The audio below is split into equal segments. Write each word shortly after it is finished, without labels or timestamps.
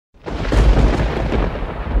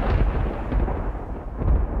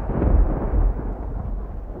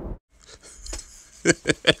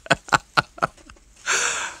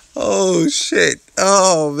Oh shit.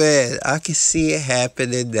 Oh man. I can see it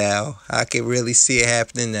happening now. I can really see it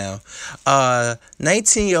happening now.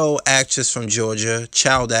 19-year-old actress from Georgia,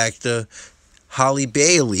 child actor Holly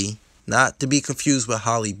Bailey, not to be confused with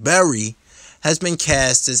Holly Berry, has been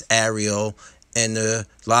cast as Ariel in the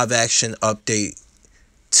live action update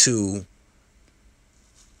to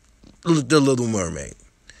The Little Mermaid.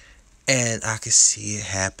 And I can see it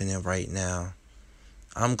happening right now.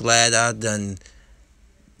 I'm glad I done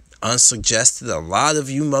unsuggested a lot of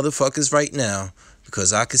you motherfuckers right now,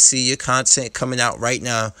 because I can see your content coming out right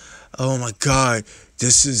now. Oh my god,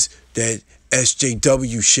 this is that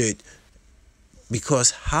SJW shit.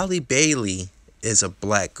 Because Holly Bailey is a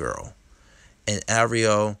black girl and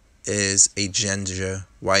Ariel is a ginger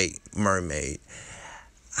white mermaid.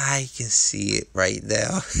 I can see it right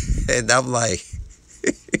now. And I'm like,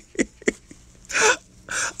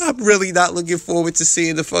 I'm really not looking forward to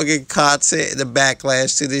seeing the fucking content and the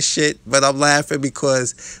backlash to this shit. But I'm laughing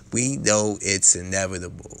because we know it's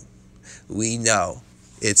inevitable. We know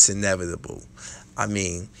it's inevitable. I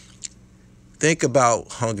mean, think about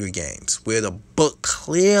Hunger Games, where the book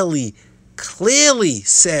clearly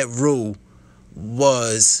said Rue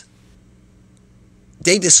was,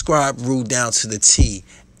 they described Rue down to the T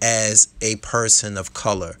as a person of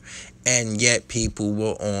color. And yet people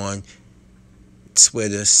were on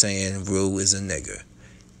Twitter saying Rue is a nigger.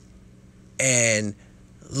 And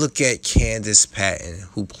look at Candace Patton,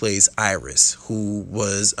 who plays Iris, who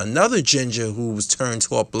was another ginger who was turned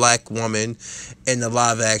to a black woman in the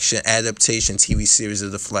live action adaptation TV series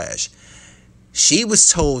of The Flash. She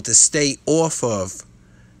was told to stay off of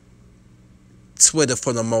Twitter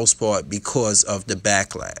for the most part because of the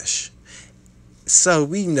backlash. So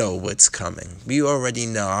we know what's coming. We already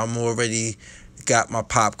know. I'm already got my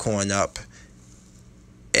popcorn up.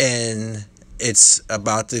 And it's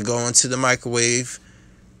about to go into the microwave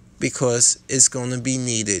because it's going to be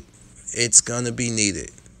needed. It's going to be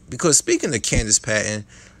needed. Because speaking of Candace Patton,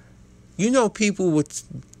 you know people with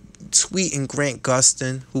tweeting Grant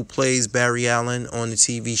Gustin, who plays Barry Allen on the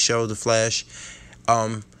TV show The Flash,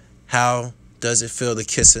 how does it feel to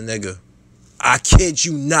kiss a nigga? I kid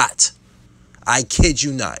you not. I kid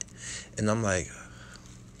you not. And I'm like,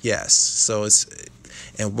 yes. So it's,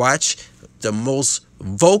 and watch, the most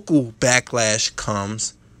vocal backlash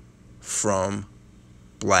comes from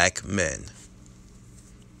black men.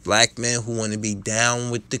 Black men who want to be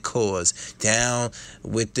down with the cause, down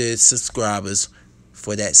with the subscribers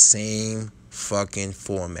for that same fucking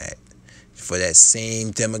format, for that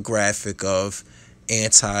same demographic of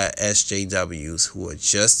anti-SJWs who are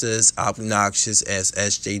just as obnoxious as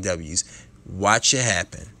SJWs. Watch it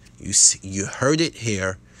happen. You heard it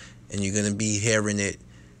here, and you're going to be hearing it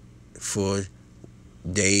for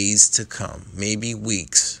days to come, maybe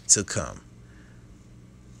weeks to come.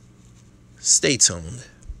 Stay tuned,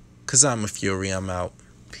 because I'm a Fury. I'm out.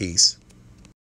 Peace.